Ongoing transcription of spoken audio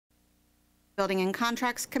Building and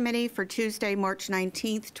Contracts Committee for Tuesday, March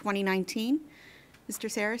 19th, 2019.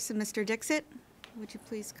 Mr. Saris and Mr. Dixit, would you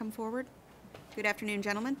please come forward? Good afternoon,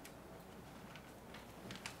 gentlemen.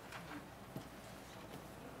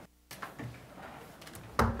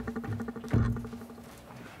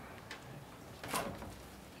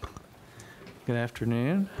 Good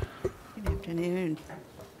afternoon. Good afternoon.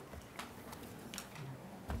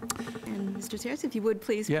 And Mr. Saris, if you would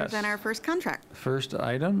please present our first contract. First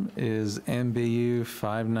item is MBU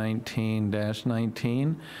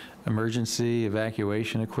 519-19, Emergency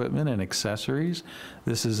Evacuation Equipment and Accessories.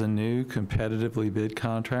 This is a new competitively bid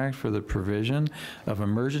contract for the provision of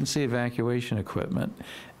emergency evacuation equipment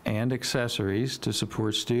and accessories to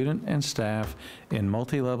support student and staff in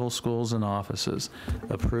multi-level schools and offices.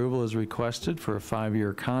 Approval is requested for a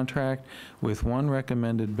 5-year contract with one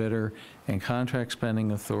recommended bidder and contract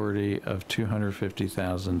spending authority of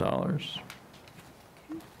 $250,000.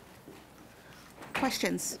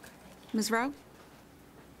 Questions? Ms. Rowe?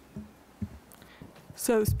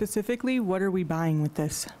 So specifically, what are we buying with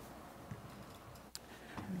this?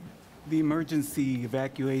 The emergency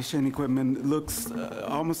evacuation equipment looks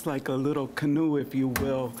almost like a little canoe, if you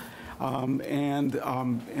will, and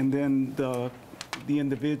then the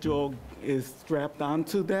individual is strapped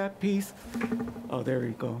onto that piece. Oh, there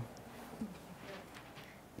you go.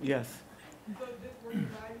 Yes.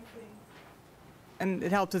 And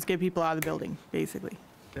it helps us get people out of the building, basically.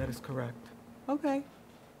 That is correct. Okay.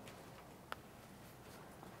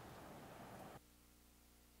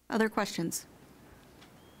 Other questions?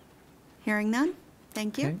 Hearing none,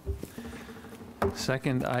 thank you. Okay.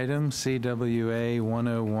 Second item, CWA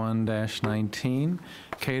 101-19,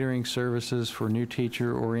 Catering Services for New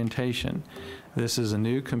Teacher Orientation. This is a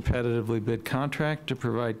new competitively bid contract to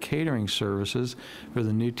provide catering services for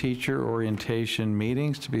the new teacher orientation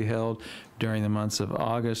meetings to be held during the months of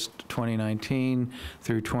August 2019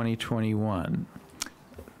 through 2021.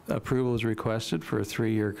 Approval is requested for a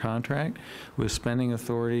 3-year contract with spending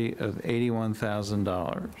authority of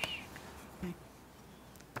 $81,000.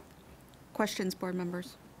 Questions, board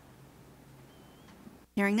members?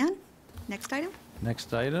 Hearing none. Next item.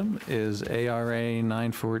 Next item is ARA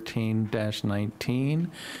 914-19,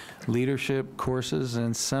 Leadership Courses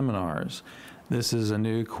and Seminars. This is a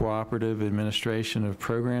new cooperative administration of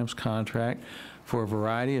programs contract for a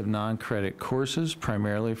variety of non-credit courses,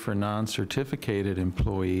 primarily for non-certificated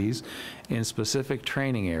employees in specific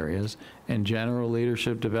training areas and general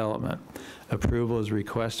leadership development. Approval is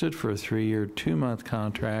requested for a 3-year, 2-month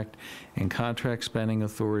contract and contract spending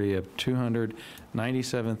authority of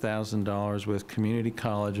 $297,000 with Community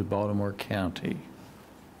College of Baltimore County.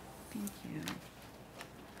 Thank you.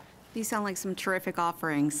 These sound like some terrific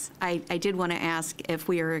offerings. I did want to ask if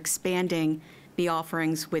we are expanding the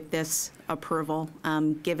offerings with this approval,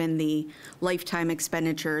 given the lifetime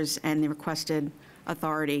expenditures and the requested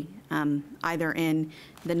authority, either in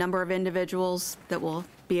the number of individuals that will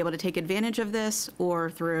be able to take advantage of this or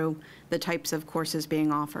through the types of courses being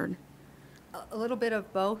offered? A little bit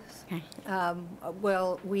of both. Okay.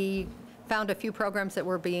 Well, we found a few programs that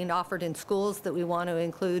were being offered in schools that we want to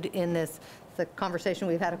include in this. The conversation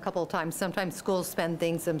we've had a couple of times. Sometimes schools spend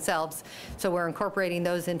things themselves, so we're incorporating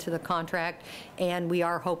those into the contract, and we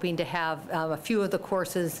are hoping to have a few of the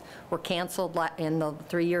courses were canceled in the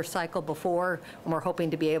 3-year cycle before, and we're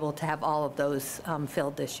hoping to be able to have all of those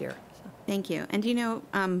filled this year. So. Thank you. And do you know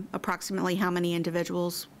approximately how many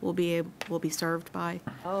individuals will be served by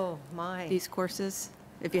these courses?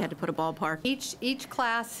 If you had to put a ballpark. Each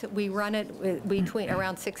class, we run it between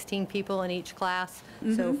around 16 people in each class.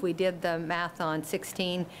 So if we did the math on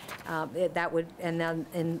 16, that would, and then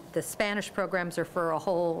in the Spanish programs are for a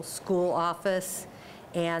whole school office,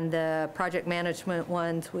 and the project management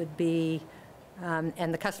ones would be,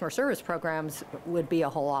 and the customer service programs would be a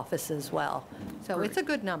whole office as well. So it's a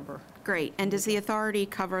good number. Great. And does the authority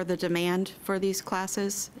cover the demand for these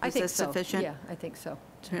classes? I think this so. Sufficient? Yeah, I think so.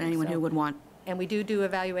 To anyone who would want. And we do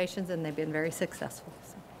evaluations, and they've been very successful.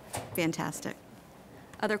 So. Fantastic.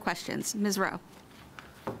 Other questions? Ms. Rowe.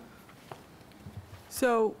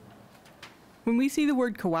 So when we see the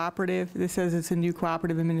word cooperative, this says it's a new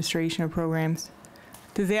cooperative administration of programs.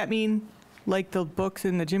 Does that mean like the books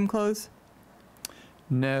and the gym clothes?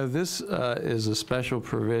 No, this is a special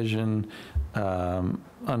provision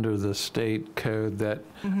under the state code that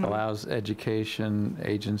allows education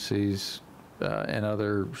agencies and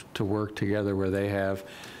others to work together where they have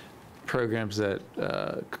programs that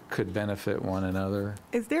could benefit one another.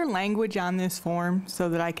 Is there language on this form so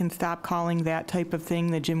that I can stop calling that type of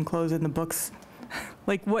thing the gym clothes and the books?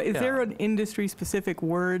 Like, what, is there Yeah. an industry-specific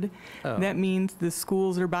word Oh. that means the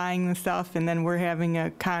schools are buying the stuff, and then we're having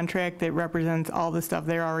a contract that represents all the stuff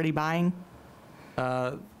they're already buying?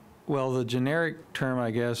 Well, the generic term,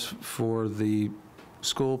 I guess, for the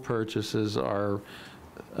school purchases are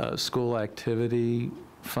school activity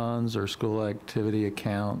funds or school activity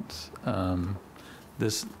accounts.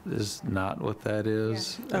 This is not what that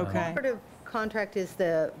is. Okay. Cooperative contract is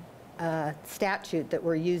the statute that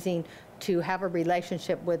we're using to have a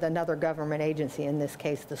relationship with another government agency, in this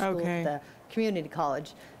case, the school, Okay. the community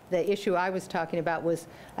college. The issue I was talking about was,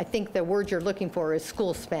 I think the word you're looking for is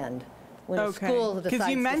school spend. When a school decides to Because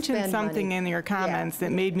you mentioned spend something money. in your comments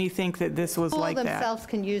that made me think that this was like Schools that. themselves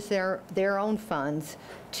can use their own funds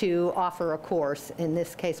to offer a course, in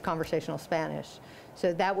this case, conversational Spanish.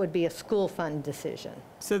 So that would be a school fund decision.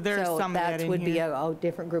 So there's some of that that in would be here. a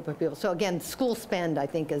different group of people. So again, school spend, I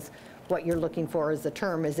think, is what you're looking for as the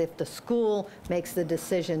term, is if the school makes the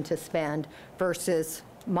decision to spend versus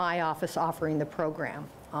my office offering the program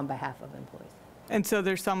on behalf of employees. And so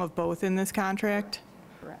there's some of both in this contract?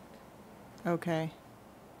 Correct. Okay.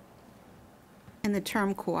 And the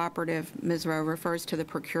term cooperative, Ms. Rowe, refers to the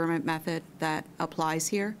procurement method that applies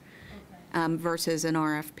here versus an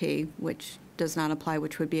RFP, which does not apply,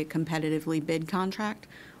 which would be a competitively bid contract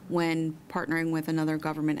when partnering with another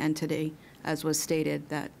government entity, as was stated,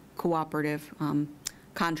 that cooperative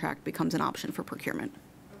contract becomes an option for procurement.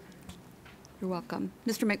 You're welcome.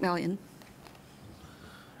 Mr. McMillian.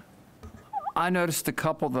 I noticed a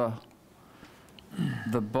couple of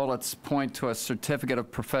the bullets point to a certificate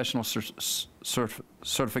of professional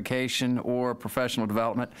certification or professional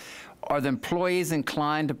development. Are the employees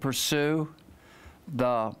inclined to pursue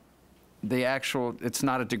the actual, it's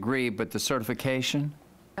not a degree, but the certification?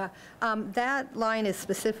 That line is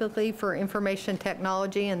specifically for information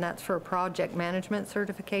technology, and that's for project management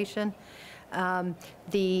certification.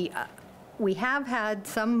 We have had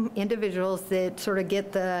some individuals that sort of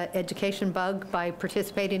get the education bug by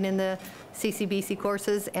participating in the CCBC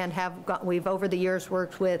courses, and we've over the years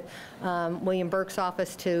worked with William Burke's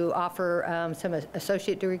office to offer some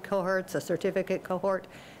associate degree cohorts, a certificate cohort.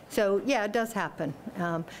 So yeah, it does happen.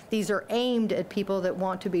 These are aimed at people that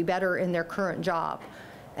want to be better in their current job,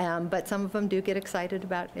 but some of them do get excited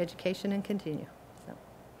about education and continue. So.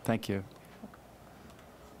 Thank you.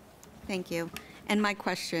 Thank you. And my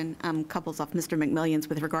question couples off Mr. McMillian's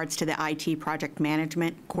with regards to the IT project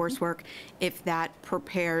management coursework, if that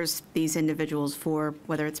prepares these individuals for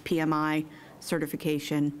whether it's PMI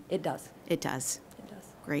certification. It does. It does. It does.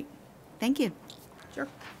 Great. Thank you. Sure.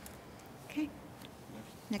 Okay.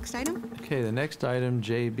 Next item. Okay, the next item,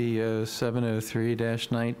 JBO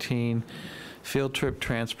 703-19, Field Trip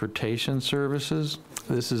Transportation Services.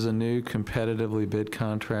 This is a new competitively bid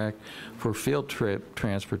contract for field trip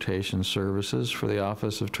transportation services for the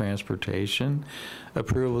Office of Transportation.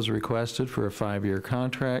 Approval is requested for a 5-year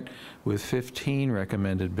contract with 15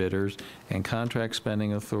 recommended bidders and contract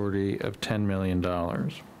spending authority of $10 million.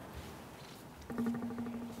 Mr.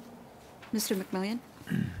 McMillian?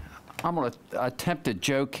 I'm going to attempt a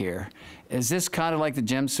joke here. Is this kind of like the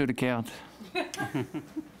gym suit account?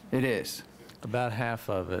 It is. About half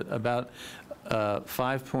of it. About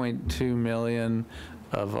 5.2 million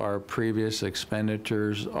of our previous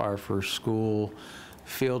expenditures are for school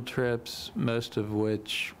field trips, most of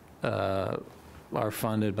which are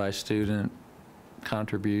funded by student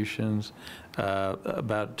contributions.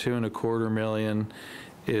 About 2.25 million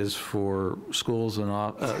is for schools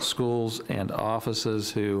and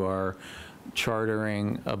offices who are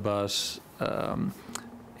chartering a bus,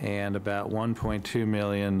 and about 1.2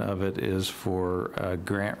 million of it is for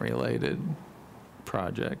grant-related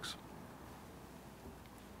projects.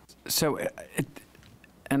 So,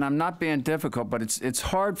 and I'm not being difficult, but it's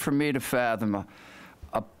hard for me to fathom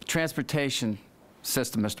a transportation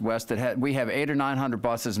system, Mr. West, that we have 800 or 900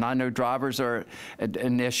 buses, and I know drivers are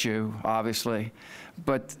an issue, obviously,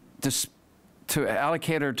 but to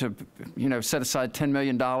allocate or to, set aside $10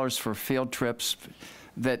 million for field trips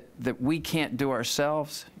that we can't do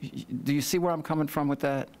ourselves. Do you see where I'm coming from with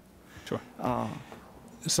that? Sure.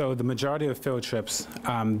 So the majority of field trips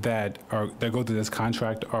that go through this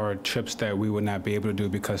contract are trips that we would not be able to do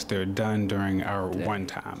because they're done during our run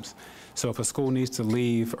times. So if a school needs to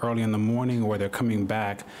leave early in the morning or they're coming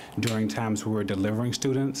back during times where we're delivering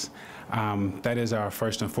students, that is our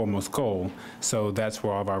first and foremost goal. So that's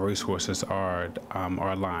where all of our resources are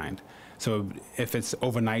aligned. So if it's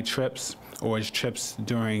overnight trips or it's trips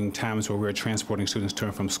during times where we're transporting students to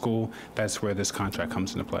and from school, that's where this contract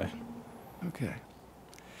comes into play. Okay.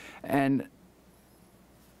 And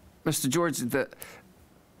Mr. George, the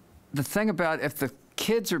thing about if the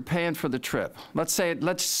kids are paying for the trip. Let's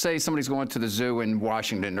say somebody's going to the zoo in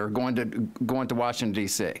Washington or going to Washington,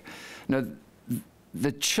 D.C. Now,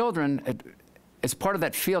 the children, as part of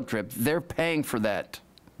that field trip, they're paying for that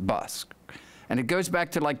bus. And it goes back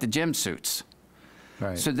to like the gym suits.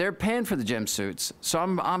 Right. So they're paying for the gym suits. So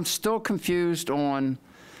I'm still confused on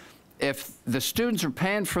if the students are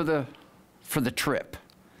paying for the trip,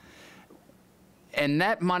 and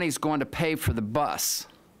that money's going to pay for the bus.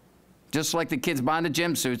 Just like the kids buying the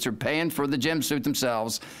gym suits are paying for the gym suit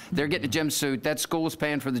themselves. They're getting a gym suit. That school's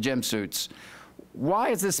paying for the gym suits. Why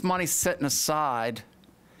is this money setting aside?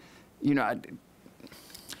 You know,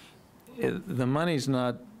 The money's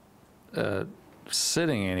not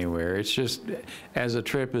sitting anywhere. It's just, as a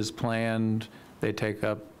trip is planned, they take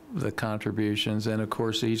up the contributions. And of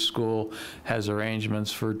course, each school has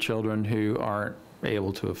arrangements for children who aren't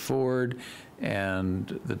able to afford,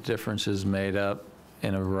 and the difference is made up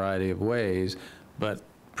in a variety of ways, but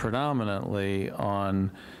predominantly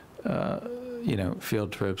on, you know,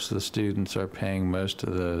 field trips, the students are paying most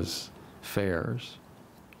of those fares.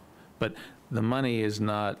 But the money is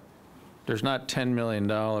not, there's not $10 million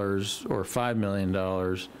or $5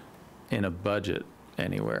 million in a budget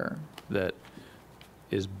anywhere that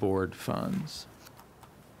is board funds.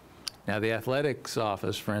 Now, the athletics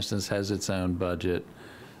office, for instance, has its own budget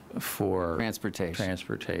for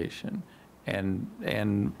transportation.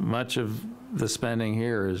 And much of the spending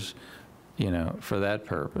here is, you know, for that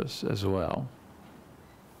purpose as well.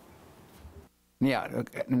 Yeah,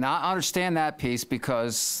 now I understand that piece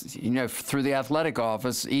because, you know, through the athletic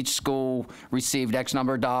office, each school received X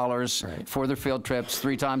number of dollars for their field trips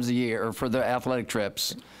 3 times a year, or for the athletic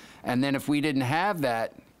trips. And then if we didn't have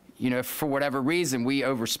that, you know, if for whatever reason we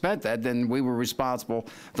overspent that, then we were responsible,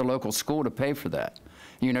 the local school, to pay for that,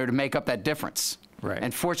 you know, to make up that difference. Right.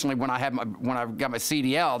 And fortunately, when I got my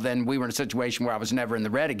CDL, then we were in a situation where I was never in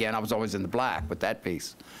the red again. I was always in the black with that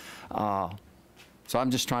piece. So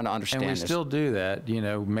I'm just trying to understand And we this. still do that, you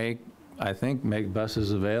know, I think make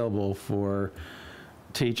buses available for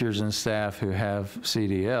teachers and staff who have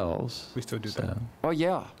CDLs. We still do that. Oh,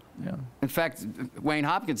 yeah. Yeah. In fact, Wayne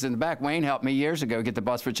Hopkins in the back, Wayne helped me years ago get the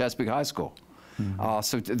bus for Chesapeake High School.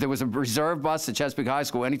 So there was a reserve bus at Chesapeake High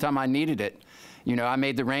School. Anytime I needed it, you know, I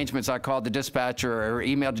made the arrangements. I called the dispatcher or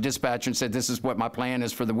emailed the dispatcher and said, this is what my plan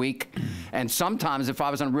is for the week. And sometimes if I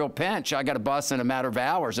was in a real pinch, I got a bus in a matter of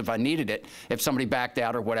hours if I needed it, if somebody backed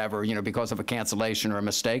out or whatever, you know, because of a cancellation or a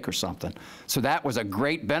mistake or something. So that was a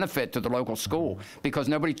great benefit to the local school, because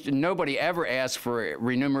nobody ever asked for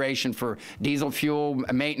remuneration for diesel fuel,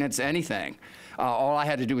 maintenance, anything. All I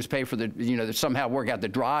had to do was pay for the, you know, somehow work out the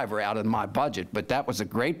driver out of my budget, but that was a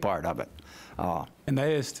great part of it. And that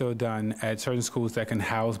is still done at certain schools that can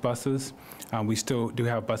house buses. We still do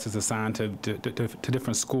have buses assigned to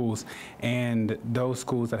different schools, and those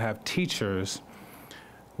schools that have teachers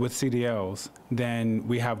with CDLs, then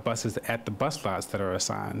we have buses at the bus lots that are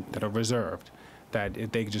assigned, that are reserved, that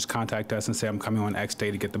if they could just contact us and say, I'm coming on X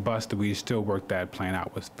day to get the bus, that we still work that plan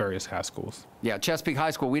out with various high schools. Yeah, Chesapeake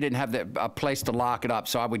High School, we didn't have a place to lock it up,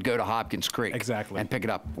 so I would go to Hopkins Creek. Exactly. And pick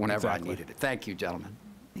it up whenever Exactly. I needed it. Thank you, gentlemen.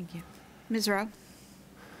 Thank you. Ms. Rowe?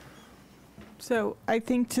 So I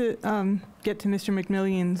think to get to Mr.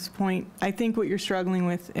 McMillion's point, I think what you're struggling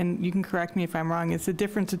with, and you can correct me if I'm wrong, is the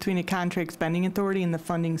difference between a contract spending authority and the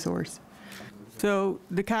funding source. So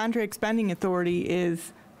the contract spending authority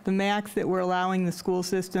is the max that we're allowing the school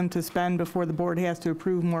system to spend before the board has to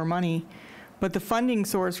approve more money. But the funding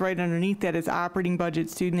source right underneath that is operating budget,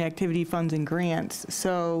 student activity funds, and grants.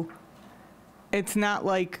 So it's not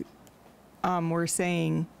like we're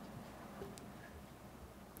saying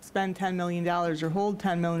spend $10 million or hold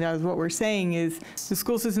 $10 million. What we're saying is the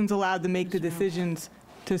school system's allowed to make the decisions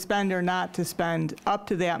to spend or not to spend up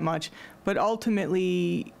to that much. But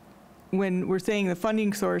ultimately, when we're saying the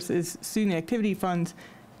funding source is student activity funds,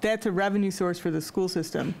 that's a revenue source for the school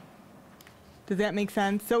system. Does that make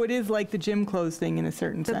sense? So it is like the gym clothes thing in a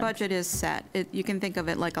certain sense. The budget is set. You can think of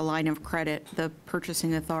it like a line of credit. The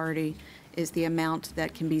purchasing authority is the amount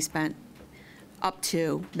that can be spent up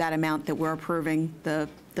to that amount that we're approving the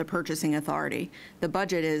purchasing authority. The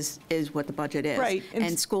budget is what the budget is. Right.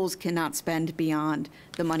 And schools cannot spend beyond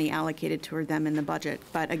the money allocated toward them in the budget.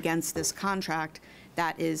 But against this contract,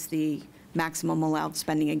 that is the maximum allowed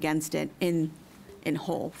spending against it in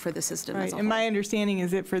whole for the system as a whole. And my understanding is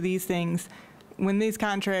that for these things, when these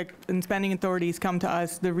contract and spending authorities come to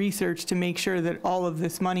us, the research to make sure that all of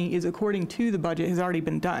this money is according to the budget has already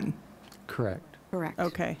been done. Correct. Correct.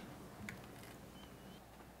 Okay.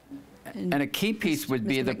 And a key piece would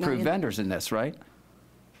be Mr. the approved McMillion? vendors in this, right?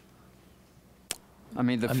 I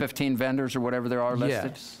mean, the 15 vendors or whatever there are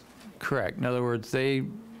listed? Yes. Correct. In other words,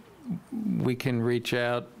 we can reach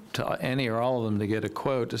out to any or all of them to get a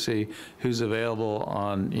quote to see who's available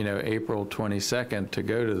on, April 22nd to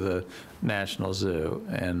go to the National Zoo.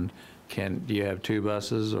 And do you have 2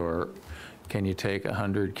 buses, or can you take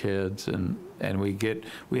 100 kids? And we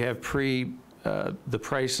have the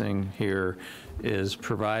pricing here is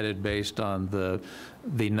provided based on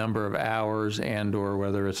the number of hours and or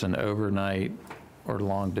whether it's an overnight or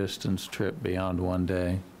long distance trip beyond 1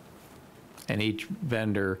 day. And each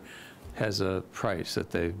vendor has a price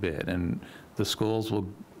that they've bid, and the schools will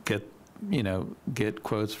get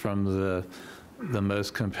quotes from the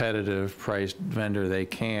most competitive priced vendor they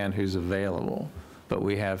can who's available. But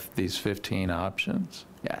we have these 15 options.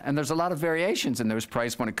 Yeah, and there's a lot of variations in those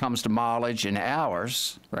prices when it comes to mileage and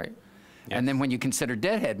hours. Right. Yes. And then when you consider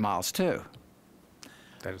deadhead miles too.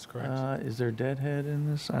 That is correct. Is there deadhead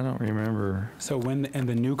in this? I don't remember. So in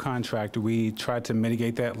the new contract, we tried to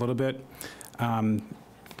mitigate that a little bit.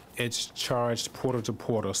 It's charged portal to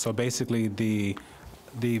portal. So basically the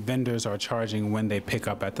vendors are charging when they pick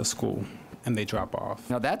up at the school and they drop off.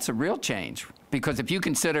 Now that's a real change, because if you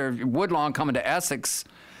consider Woodlawn coming to Essex,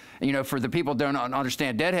 for the people who don't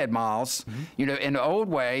understand deadhead miles, in the old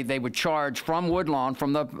way, they would charge from Woodlawn,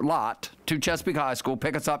 from the lot, to Chesapeake High School,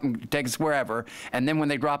 pick us up and take us wherever, and then when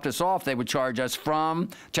they dropped us off, they would charge us from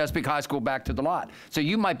Chesapeake High School back to the lot. So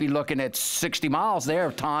you might be looking at 60 miles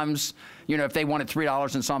there times, if they wanted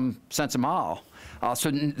 $3 and some cents a mile. So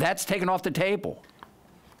that's taken off the table.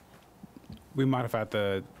 We modified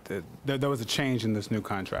there was a change in this new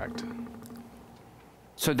contract.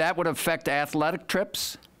 So that would affect athletic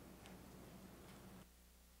trips?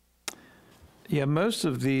 Yeah, most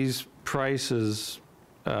of these prices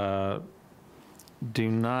do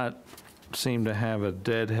not seem to have a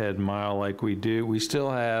deadhead mile like we do. We still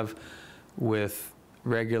have with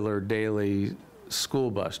regular daily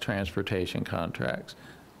school bus transportation contracts.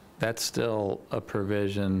 That's still a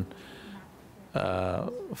provision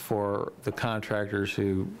for the contractors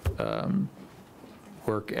who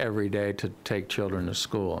work every day to take children to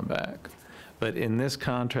school and back. But in this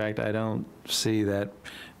contract, I don't see that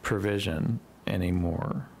provision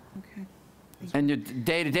anymore. Okay. And your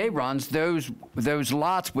day-to-day runs, those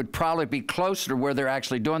lots would probably be closer to where they're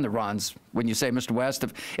actually doing the runs. When you say, Mr. West,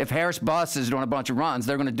 if Harris Bus is doing a bunch of runs,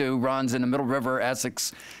 they're going to do runs in the Middle River,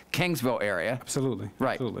 Essex, Kingsville area. Absolutely.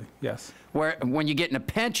 Right. Absolutely. Yes. Where when you get in a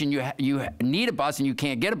pinch and you need a bus and you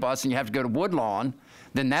can't get a bus and you have to go to Woodlawn,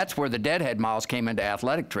 then that's where the deadhead miles came into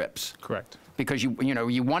athletic trips. Correct. Because you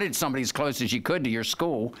wanted somebody as close as you could to your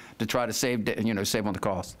school to try to save on the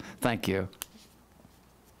cost. Thank you.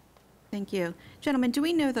 Thank you. Gentlemen, do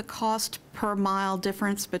we know the cost per mile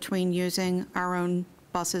difference between using our own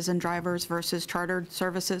buses and drivers versus chartered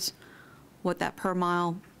services? What that per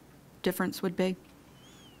mile difference would be,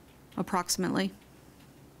 approximately?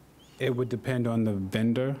 It would depend on the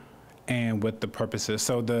vendor and what the purpose is.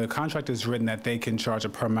 So the contract is written that they can charge a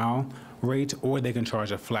per mile rate or they can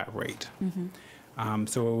charge a flat rate.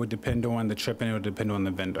 So it would depend on the trip and it would depend on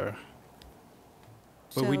the vendor.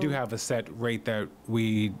 But we do have a set rate that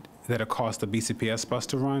it costs the BCPS bus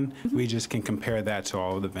to run. We just can compare that to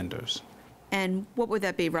all of the vendors. And what would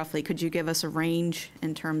that be roughly? Could you give us a range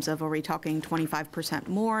in terms of, are we talking 25%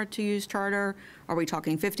 more to use charter? Are we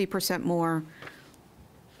talking 50% more?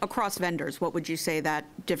 Across vendors, what would you say that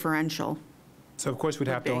differential? So of course we'd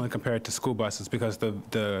have to only compare it to school buses because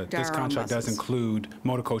this contract does include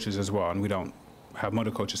motor coaches as well, and we don't have motor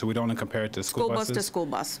coaches, so we'd only compare it to school buses. School bus to school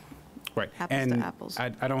bus. Right. Apples to apples.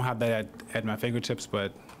 I don't have that at my fingertips,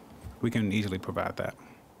 but we can easily provide that.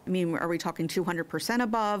 I mean, are we talking 200%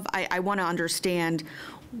 above? I want to understand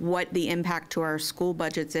what the impact to our school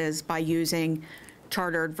budgets is by using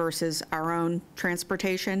chartered versus our own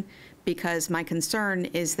transportation, because my concern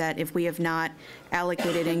is that if we have not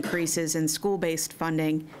allocated increases in school-based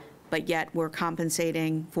funding, but yet we're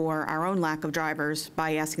compensating for our own lack of drivers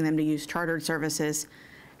by asking them to use chartered services,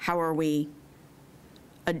 how are we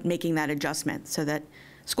making that adjustment so that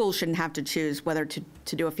schools shouldn't have to choose whether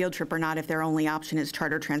to do a field trip or not if their only option is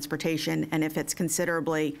charter transportation, and if it's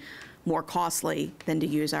considerably more costly than to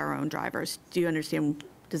use our own drivers? Do you understand?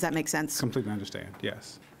 Does that make sense? Completely understand,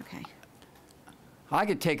 yes. Okay. I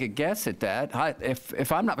could take a guess at that.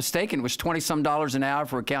 If I'm not mistaken, it was $20-some an hour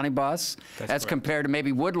for a county bus. That's correct. Compared to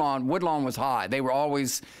maybe Woodlawn. Woodlawn was high. They were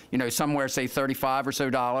always, somewhere, say, $35 or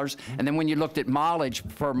so. And then when you looked at mileage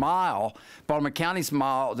per mile, Baltimore County's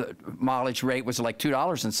mileage rate was like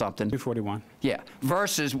 $2 and something. $2.41. Yeah.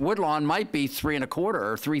 Versus Woodlawn might be $3.25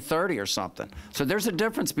 or $3.30 or something. So there's a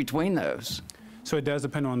difference between those. So it does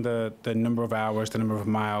depend on the number of hours, the number of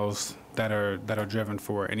miles that are driven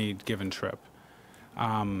for any given trip.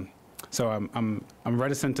 So I'm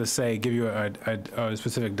reticent to say, give you a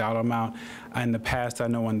specific dollar amount. In the past, I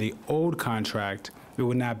know on the old contract, it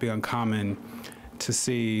would not be uncommon to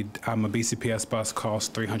see a BCPS bus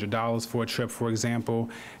cost $300 for a trip, for example,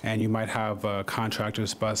 and you might have a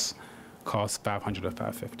contractor's bus cost $500 or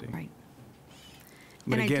 $550. Right.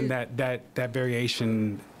 But And I again, do- that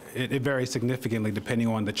variation, it varies significantly depending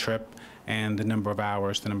on the trip and the number of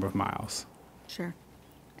hours, the number of miles. Sure.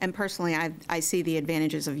 And personally, I see the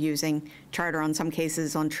advantages of using charter on some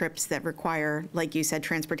cases on trips that require, like you said,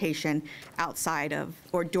 transportation outside of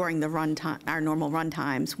or during the run time, our normal run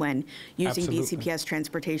times when using Absolutely. BCPS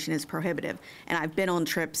transportation is prohibitive. And I've been on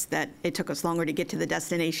trips that it took us longer to get to the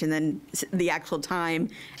destination than the actual time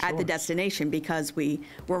at the Sure. destination because we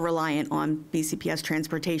were reliant on BCPS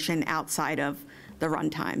transportation outside of the run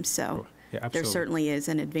time. So Sure. Yeah, there absolutely. certainly is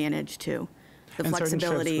an advantage to the And certain trips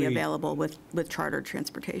flexibility we- available with chartered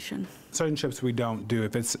transportation. Certain trips we don't do.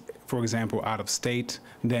 If it's, for example, out of state,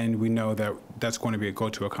 then we know that that's going to go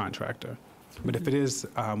to a contractor. But if it is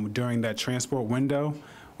during that transport window,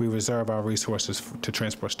 we reserve our resources to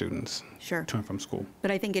transport students Sure. to and from school.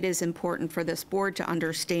 But I think it is important for this board to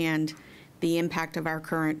understand the impact of our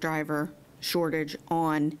current driver shortage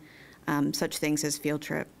on such things as field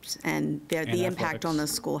trips and the impact on the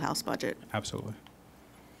athletics. schoolhouse budget. Absolutely.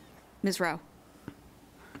 Ms. Rowe?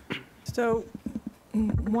 So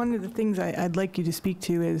one of the things I'd like you to speak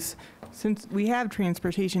to is, since we have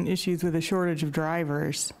transportation issues with a shortage of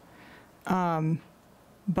drivers,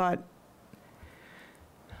 but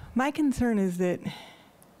my concern is that,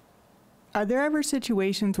 are there ever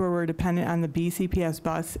situations where we're dependent on the BCPS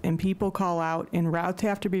bus and people call out and routes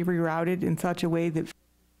have to be rerouted in such a way that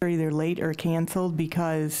are either late or canceled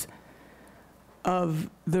because of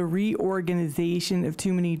the reorganization of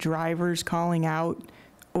too many drivers calling out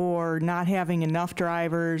or not having enough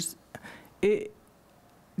drivers?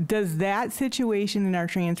 Does that situation in our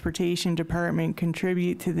transportation department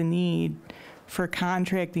contribute to the need for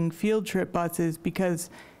contracting field trip buses? Because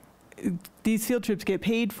these field trips get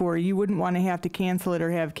paid for. You wouldn't want to have to cancel it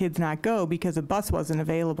or have kids not go because a bus wasn't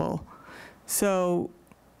available. So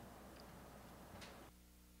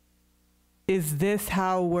is this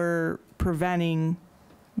how we're preventing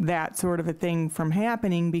that sort of a thing from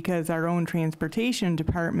happening, because our own transportation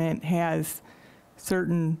department has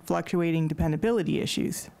certain fluctuating dependability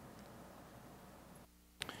issues?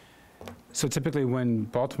 So typically when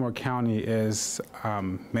Baltimore County is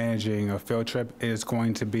managing a field trip, it is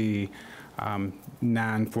going to be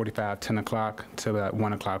 9:45, 10 o'clock to that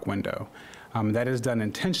 1 o'clock window. That is done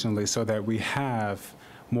intentionally so that we have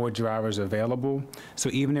more drivers available. So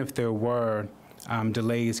even if there were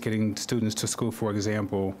delays getting students to school, for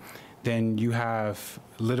example, then you have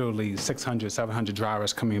literally 600, 700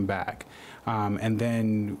 drivers coming back. And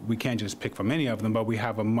then we can't just pick from any of them, but we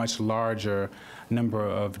have a much larger number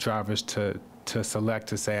of drivers to select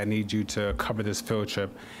to say, I need you to cover this field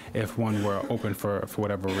trip if one were open for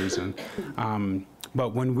whatever reason.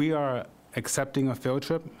 But when we are accepting a field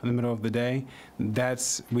trip in the middle of the day,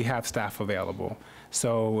 we have staff available.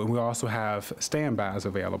 So we also have standbys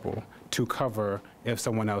available to cover if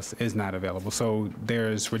someone else is not available. So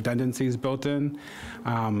there's redundancies built in,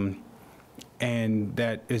 and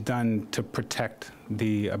that is done to protect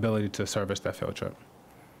the ability to service that field trip.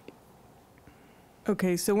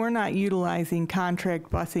 Okay, so we're not utilizing contract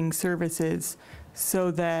busing services so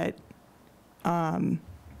that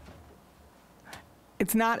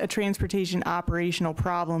it's not a transportation operational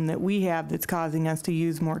problem that we have that's causing us to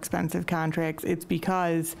use more expensive contracts. It's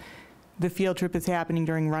because the field trip is happening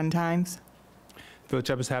during run times? Field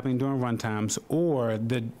trip is happening during run times, or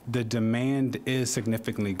the demand is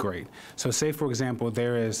significantly great. So say, for example,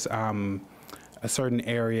 there is a certain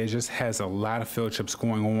area just has a lot of field trips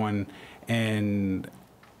going on in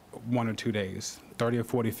 1 or 2 days, 30 or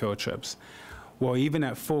 40 field trips. Well, even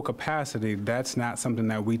at full capacity, that's not something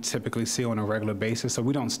that we typically see on a regular basis, so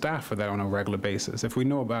we don't staff for that on a regular basis. If we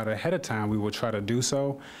know about it ahead of time, we will try to do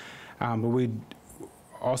so. But we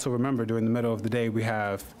also remember during the middle of the day, we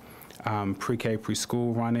have pre-K,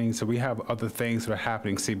 preschool running, so we have other things that are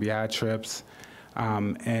happening, CBI trips,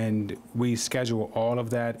 and we schedule all of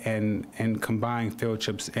that and combine field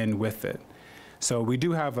trips in with it. So we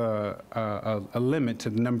do have a limit to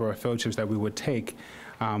the number of field trips that we would take,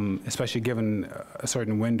 especially given a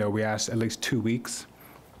certain window. We ask at least 2 weeks.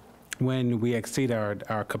 When we exceed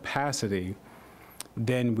our capacity,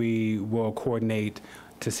 then we will coordinate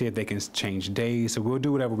to see if they can change days. So we'll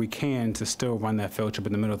do whatever we can to still run that field trip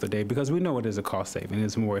in the middle of the day, because we know it is a cost saving.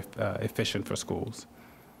 It's more efficient for schools.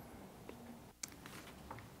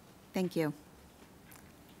 Thank you.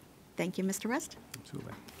 Thank you, Mr. West.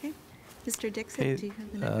 Absolutely. Okay. Mr. Dixon, Hey, do you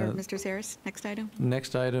have another, Mr. Saris, next item?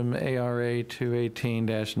 Next item, ARA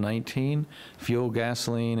 218-19, fuel,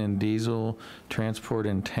 gasoline, and diesel transport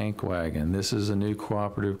and tank wagon. This is a new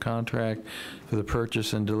cooperative contract for the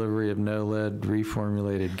purchase and delivery of no-lead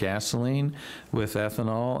reformulated gasoline with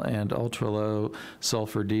ethanol and ultra-low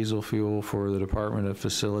sulfur diesel fuel for the Department of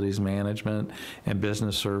Facilities Management and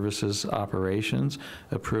Business Services Operations.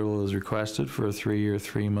 Approval is requested for a 3-year,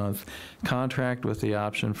 3-month contract with the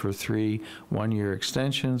option for 3 one-year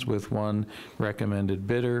extensions with 1 recommended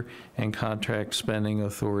bidder and contract spending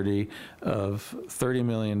authority of $30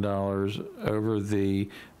 million over the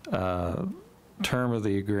term of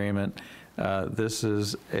the agreement. This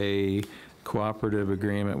is a cooperative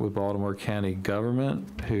agreement with Baltimore County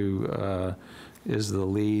government, who is the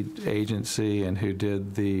lead agency and who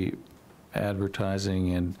did the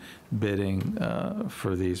advertising and bidding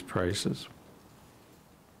for these prices.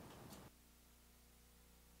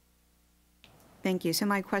 Thank you. So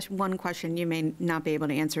my one question you may not be able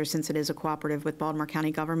to answer since it is a cooperative with Baltimore County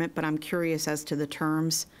government, but I'm curious as to the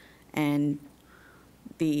terms and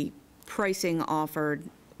the pricing offered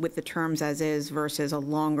with the terms as is versus a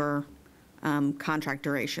longer contract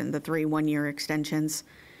duration, the 3 one-year extensions.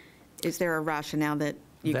 Is there a rationale that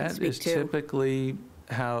you can speak to? That is typically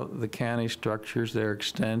how the county structures their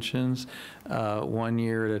extensions, 1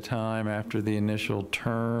 year at a time after the initial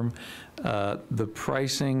term. The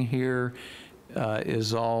pricing here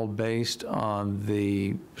is all based on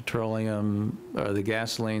the petroleum or the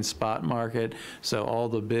gasoline spot market. So all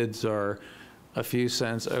the bids are a few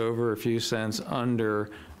cents over, a few cents under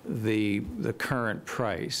the current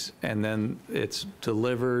price. And then it's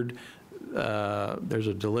delivered, there's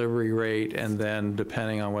a delivery rate, and then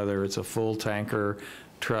depending on whether it's a full tanker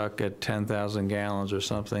truck at 10,000 gallons or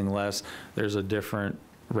something less, there's a different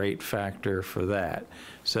rate factor for that.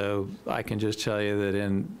 So I can just tell you that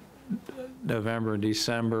in November and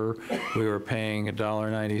December, we were paying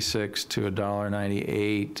 $1.96 to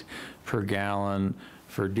 $1.98 per gallon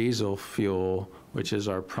for diesel fuel, which is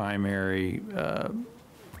our primary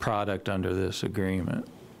product under this agreement.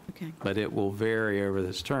 Okay. But it will vary over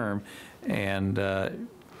this term, and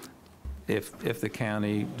if the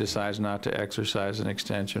county decides not to exercise an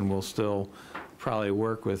extension, we'll still probably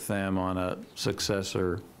work with them on a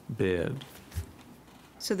successor bid.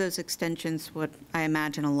 So those extensions would, I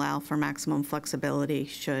imagine, allow for maximum flexibility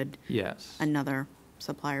should Yes. another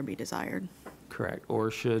supplier be desired? Correct.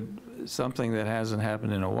 Or should something that hasn't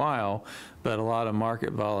happened in a while, but a lot of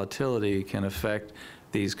market volatility can affect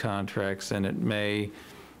these contracts, and it may,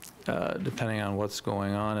 depending on what's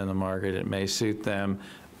going on in the market, it may suit them.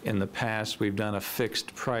 In the past, we've done a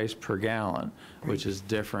fixed price per gallon, which is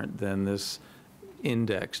different than this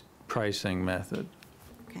indexed pricing method.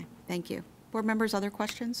 Okay, thank you. Board members, other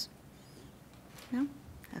questions? No?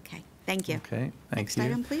 Okay, thank you. Okay, thank Next you.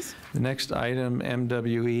 item, please. The next item,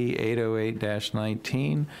 MWE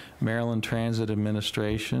 808-19, Maryland Transit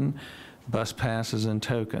Administration, bus passes and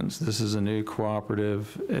tokens. This is a new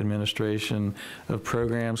cooperative administration of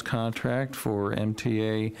programs contract for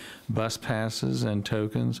MTA bus passes and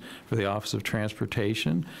tokens for the Office of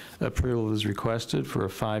Transportation. Approval is requested for a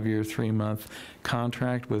 5-year, 3-month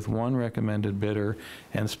contract with 1 recommended bidder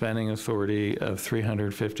and spending authority of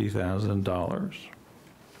 $350,000.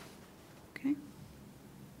 Okay.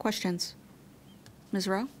 Questions? Ms.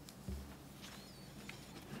 Rowe?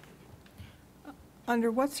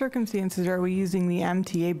 Under what circumstances are we using the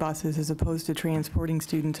MTA buses as opposed to transporting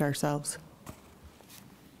students ourselves?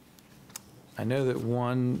 I know that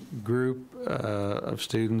one group of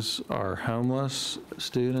students are homeless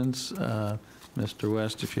students. Mr.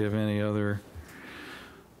 West, if you have any other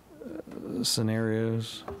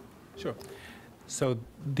scenarios? Sure. So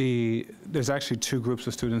there's actually 2 groups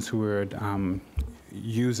of students who we're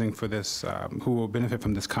using for this, who will benefit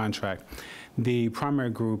from this contract. The primary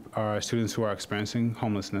group are students who are experiencing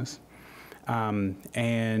homelessness,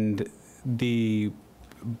 and the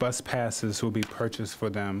bus passes will be purchased for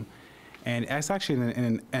them. And it's actually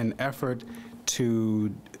in an effort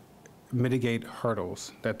to mitigate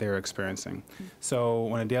hurdles that they're experiencing.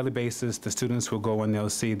 So on a daily basis, the students will go and they'll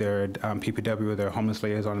see their PPW or their homeless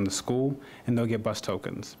liaison in the school, and they'll get bus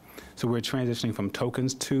tokens. So we're transitioning from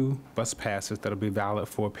tokens to bus passes that'll be valid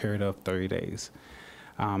for a period of 30 days.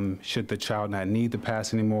 Should the child not need the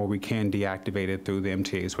pass anymore, we can deactivate it through the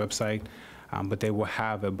MTA's website, but they will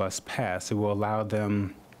have a bus pass. It will allow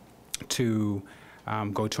them to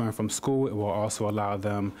go to and from school. It will also allow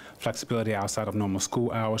them flexibility outside of normal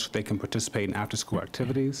school hours so they can participate in after-school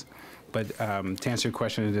activities. But to answer your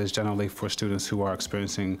question, it is generally for students who are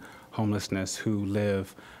experiencing homelessness who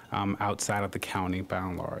live outside of the county by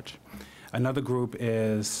and large. Another group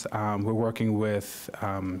is we're working with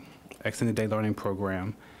extended day learning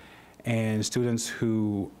program, and students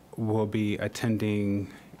who will be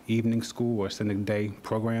attending evening school or extended day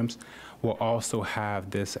programs will also have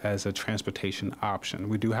this as a transportation option.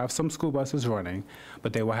 We do have some school buses running,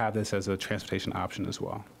 but they will have this as a transportation option as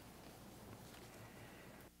well.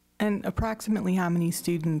 And approximately how many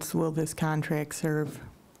students will this contract serve?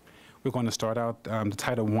 We're going to start out, the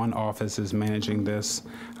Title I office is managing this,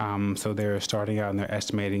 so they're starting out and they're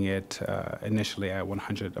estimating it initially at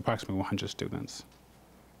approximately 100 students.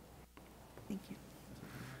 Thank you.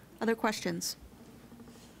 Other questions?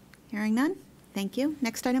 Hearing none? Thank you.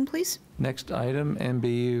 Next item, please. Next item,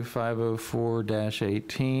 MBU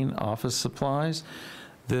 504-18, office supplies.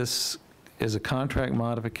 This is a contract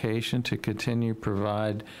modification to continue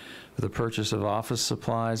provide the purchase of office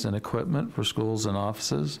supplies and equipment for schools and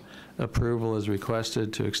offices. Approval is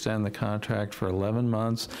requested to extend the contract for 11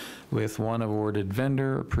 months with one awarded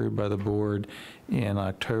vendor approved by the board in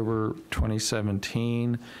October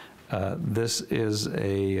 2017. This is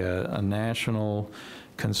a national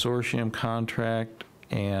consortium contract,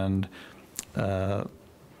 and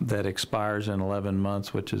that expires in 11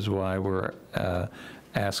 months, which is why we're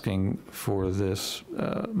asking for this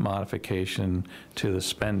modification to the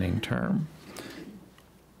spending term.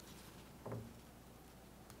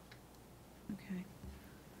 Okay.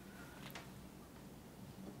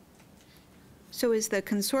 So is the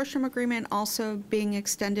consortium agreement also being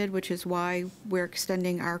extended, which is why we're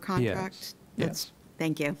extending our contract? Yes.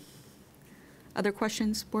 Thank you. Other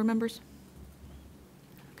questions, board members?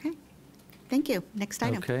 Okay. Thank you. Next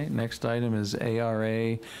item. Okay, next item is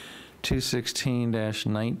ARA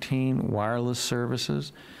 216-19, wireless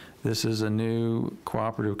services. This is a new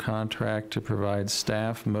cooperative contract to provide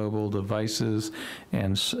staff mobile devices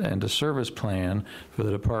and a service plan for the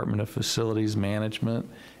Department of Facilities Management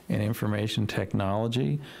and Information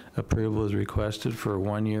Technology. Approval is requested for a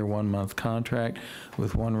 1-year, 1-month contract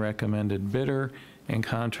with one recommended bidder and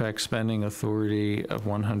contract spending authority of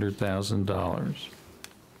 $100,000.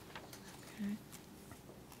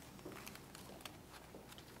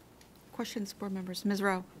 Questions, board members? Ms.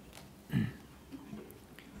 Rowe?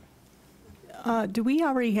 Do we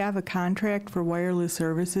already have a contract for wireless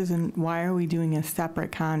services, and why are we doing a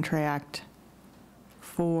separate contract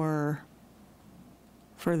for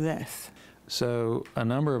this? So a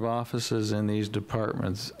number of offices in these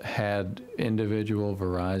departments had individual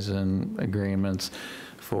Verizon agreements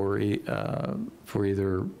for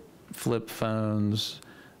either flip phones,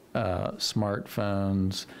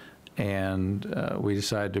 smartphones, and we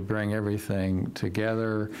decided to bring everything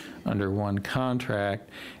together under one contract.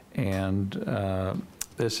 And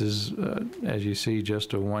this is, as you see,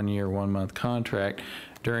 just a 1-year, 1-month contract.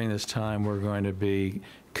 During this time, we're going to be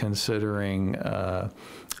considering a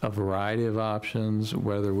variety of options,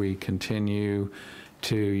 whether we continue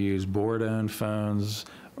to use board-owned phones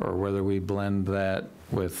or whether we blend that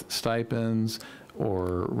with stipends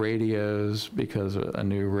or radios, because a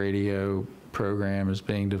new radio program is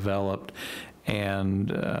being developed.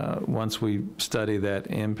 And once we study that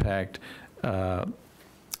impact,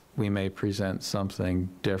 we may present something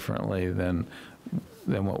differently than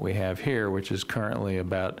what we have here, which is currently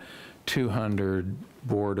about 200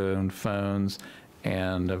 board-owned phones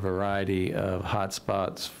and a variety of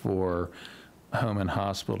hotspots for home and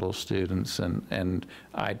hospital students and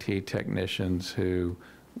IT technicians who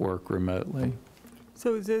work remotely.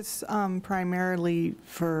 So is this primarily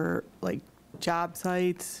for like job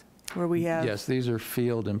sites where we have? Yes, these are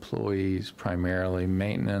field employees primarily,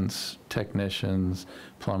 maintenance technicians,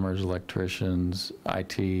 plumbers, electricians,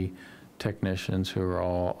 IT technicians who are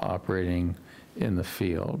all operating in the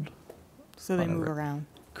field. So they move around?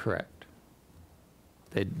 Correct.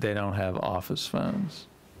 They don't have office phones.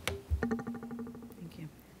 Thank you.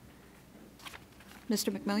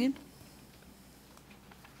 Mr. McMillian?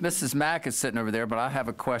 Mrs. Mack is sitting over there, but I have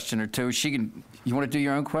a question or two. You want to do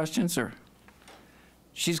your own questions, or?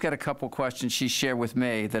 She's got a couple questions she shared with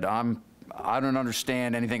me that I don't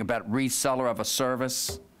understand anything about reseller of a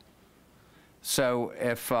service. So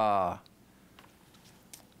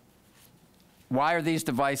why are these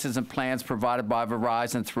devices and plans provided by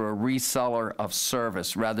Verizon through a reseller of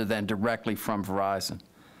service rather than directly from Verizon?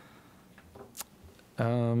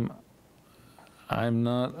 I'm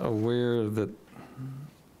not aware that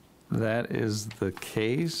that is the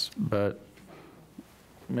case, but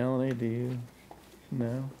Melanie, do you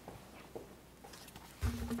know?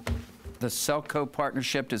 The Cellco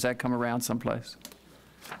partnership, does that come around someplace?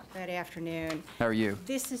 Good afternoon. How are you?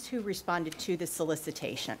 This is who responded to the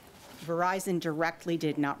solicitation. Verizon directly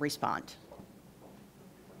did not respond.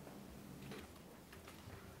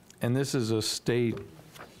 And this is a state,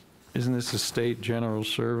 isn't this a state general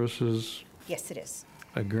services Yes, it is.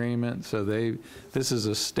 agreement? So this is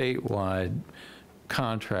a statewide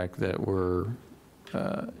contract that we're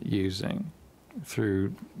using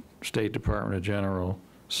through State Department of General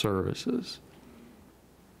Services.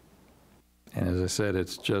 And as I said,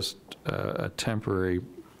 it's just a temporary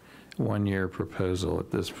one-year proposal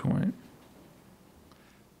at this point.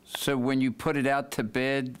 So when you put it out to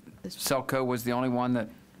bid, Selco was the only one that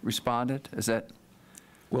responded? Is that?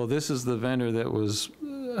 Well, this is the vendor that was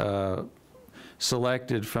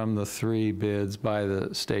selected from the 3 bids by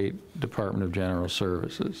the State Department of General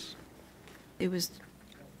Services. It was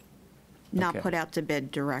not Okay. put out to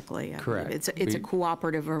bid directly. I believe. Correct. It's a We-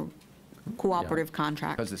 cooperative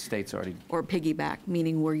contract, Because the state's already, or piggyback,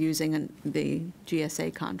 meaning we're using the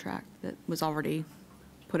GSA contract that was already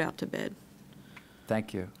put out to bid.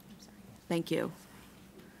 thank you. Thank you.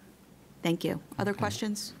 Thank you. Other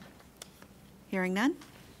questions? Hearing none?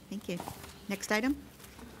 Thank you. Next item?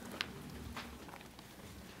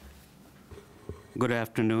 Good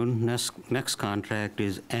afternoon. Next contract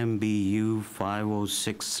is MBU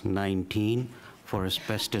 50619 for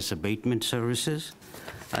asbestos abatement services.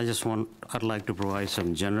 I'd like to provide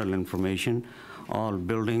some general information. All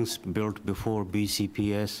buildings built before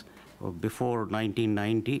BCPS or before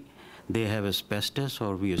 1990, they have asbestos,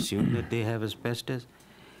 or we assume that they have asbestos.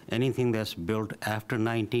 Anything that's built after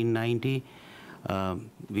 1990,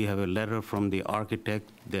 we have a letter from the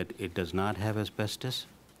architect that it does not have asbestos,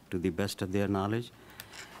 to the best of their knowledge.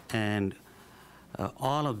 And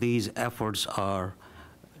all of these efforts are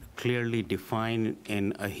clearly defined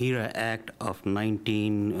in AHIRA Act of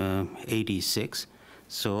 1986.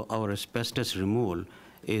 So our asbestos removal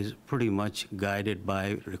is pretty much guided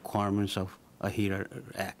by requirements of AHIRA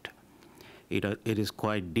Act. It is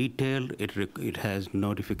quite detailed. It has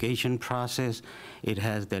notification process. It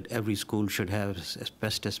has that every school should have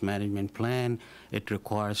asbestos management plan. It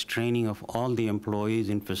requires training of all the employees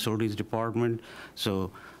in facilities department.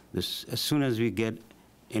 So as soon as we get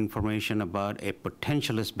information about a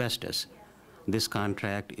potential asbestos, this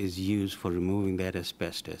contract is used for removing that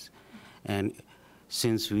asbestos. And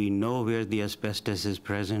since we know where the asbestos is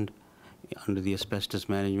present under the asbestos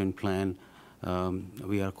management plan,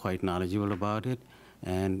 we are quite knowledgeable about it,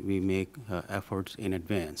 and we make efforts in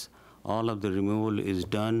advance. All of the removal is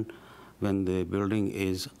done when the building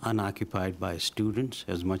is unoccupied by students,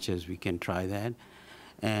 as much as we can try that.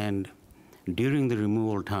 And during the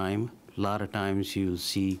removal time, a lot of times you'll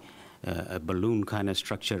see a balloon kind of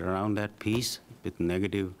structure around that piece with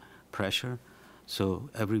negative pressure.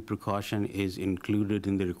 So every precaution is included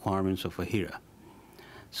in the requirements of AHIRA.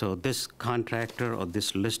 So this contractor, or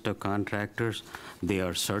this list of contractors, they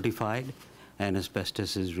are certified, and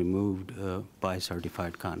asbestos is removed by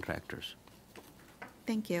certified contractors.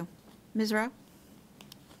 Thank you. Ms. Rowe?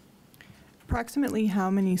 Approximately how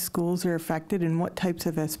many schools are affected, and what types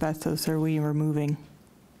of asbestos are we removing?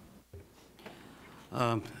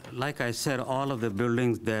 Like I said, all of the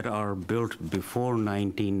buildings that are built before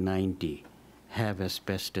 1990 have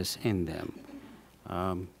asbestos in them.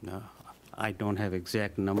 I don't have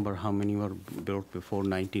exact number how many were built before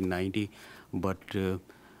 1990, but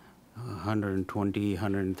 120,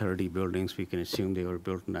 130 buildings, we can assume they were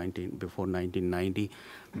built before 1990.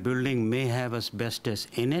 Building may have asbestos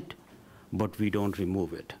in it, but we don't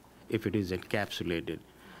remove it if it is encapsulated.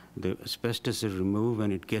 The asbestos is removed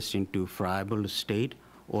when it gets into friable state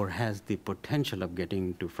or has the potential of getting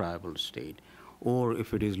into friable state, or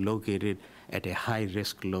if it is located at a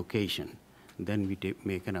high-risk location. Then we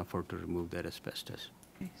make an effort to remove that asbestos.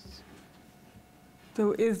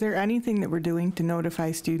 So is there anything that we're doing to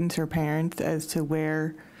notify students or parents as to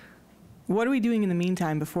what are we doing in the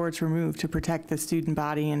meantime before it's removed to protect the student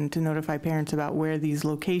body and to notify parents about where these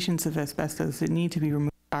locations of asbestos that need to be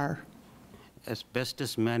removed are?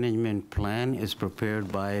 Asbestos management plan is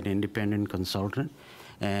prepared by an independent consultant,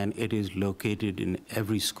 and it is located in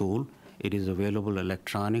every school. It is available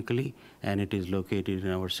electronically, and it is located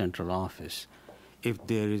in our central office. If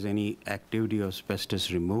there is any activity of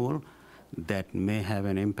asbestos removal that may have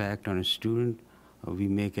an impact on a student, we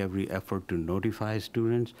make every effort to notify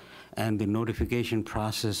students, and the notification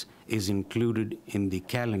process is included in the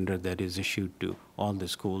calendar that is issued to all the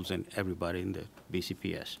schools and everybody in the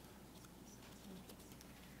BCPS.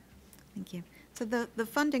 Thank you. So the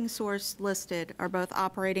funding source listed are both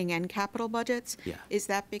operating and capital budgets? Yeah. Is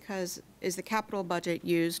that because, is the capital budget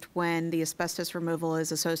used when the asbestos removal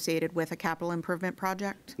is associated with a capital improvement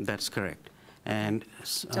project? That's correct. And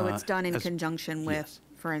So it's done in conjunction with, yes.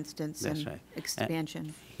 for instance, That's an right.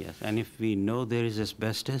 expansion? Yes, and if we know there is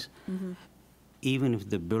asbestos, even if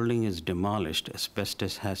the building is demolished,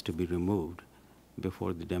 asbestos has to be removed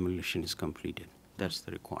before the demolition is completed. That's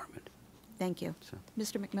the requirement. Thank you. So-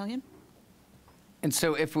 Mr. McMillian? And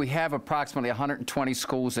so if we have approximately 120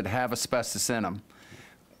 schools that have asbestos in them,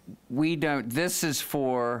 this is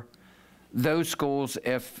for those schools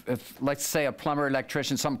if, let's say, a plumber,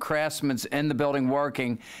 electrician, some craftsman's in the building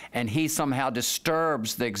working, and he somehow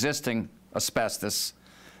disturbs the existing asbestos,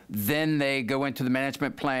 then they go into the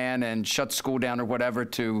management plan and shut school down or whatever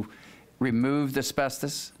to remove the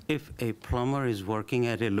asbestos? If a plumber is working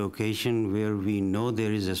at a location where we know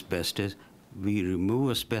there is asbestos, we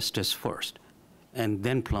remove asbestos first, and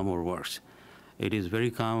then plumber works. It is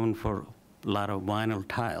very common for a lot of vinyl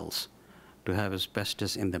tiles to have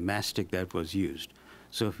asbestos in the mastic that was used.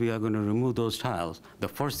 So if we are going to remove those tiles, the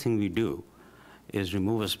first thing we do is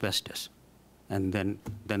remove asbestos, and then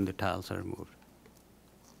the tiles are removed.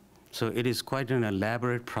 So it is quite an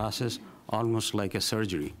elaborate process, almost like a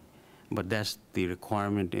surgery, but that's the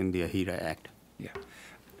requirement in the AHIRA Act. Yeah.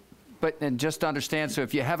 But, and just to understand, so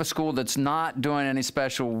if you have a school that's not doing any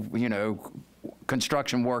special,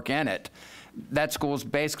 construction work in it, that school's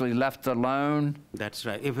basically left alone? That's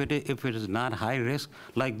right. If it is not high risk,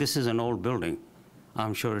 like this is an old building,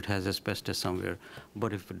 I'm sure it has asbestos somewhere.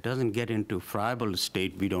 But if it doesn't get into friable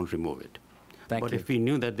state, we don't remove it. Thank But you. if we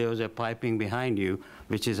knew that there was a piping behind you,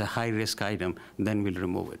 which is a high-risk item, then we'll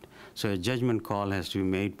remove it. So a judgment call has to be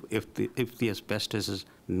made if the asbestos is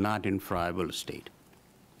not in friable state.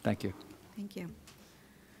 Thank you. Thank you.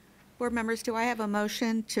 Board members, do I have a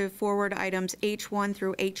motion to forward items H1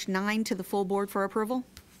 through H9 to the full board for approval?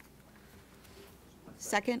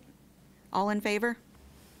 Second? All in favor?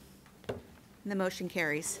 And the motion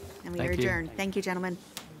carries, and we are Thank you. adjourned. Thank you, gentlemen.